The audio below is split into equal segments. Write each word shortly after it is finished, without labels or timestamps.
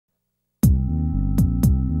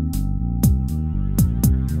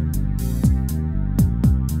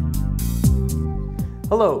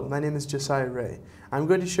Hello, my name is Josiah Rea. I'm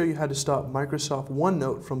going to show you how to stop Microsoft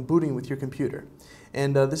OneNote from booting with your computer.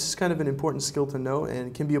 And this is kind of an important skill to know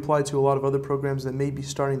and can be applied to a lot of other programs that may be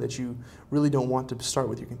starting that you really don't want to start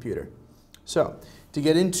with your computer. So, to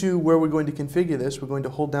get into where we're going to configure this, we're going to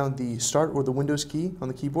hold down the Start or the Windows key on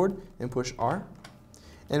the keyboard and push R.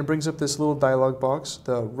 And it brings up this little dialog box,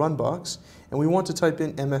 the Run box, and we want to type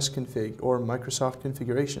in MSCONFIG or Microsoft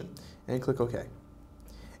Configuration and click OK.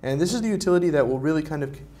 And this is the utility that will really kind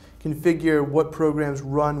of configure what programs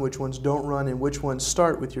run, which ones don't run, and which ones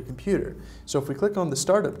start with your computer. So if we click on the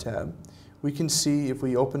Startup tab, we can see, if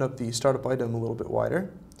we open up the Startup item a little bit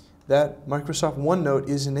wider, that Microsoft OneNote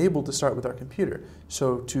is enabled to start with our computer.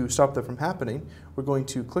 So to stop that from happening, we're going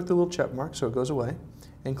to click the little check mark so it goes away,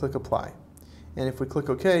 and click Apply. And if we click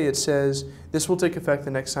OK, it says this will take effect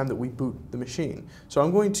the next time that we boot the machine. So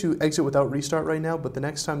I'm going to exit without restart right now, but the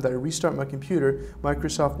next time that I restart my computer,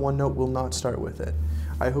 Microsoft OneNote will not start with it.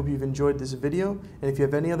 I hope you've enjoyed this video, and if you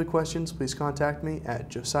have any other questions, please contact me at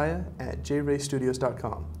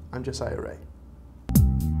josiah@jraystudios.com. I'm Josiah Rea.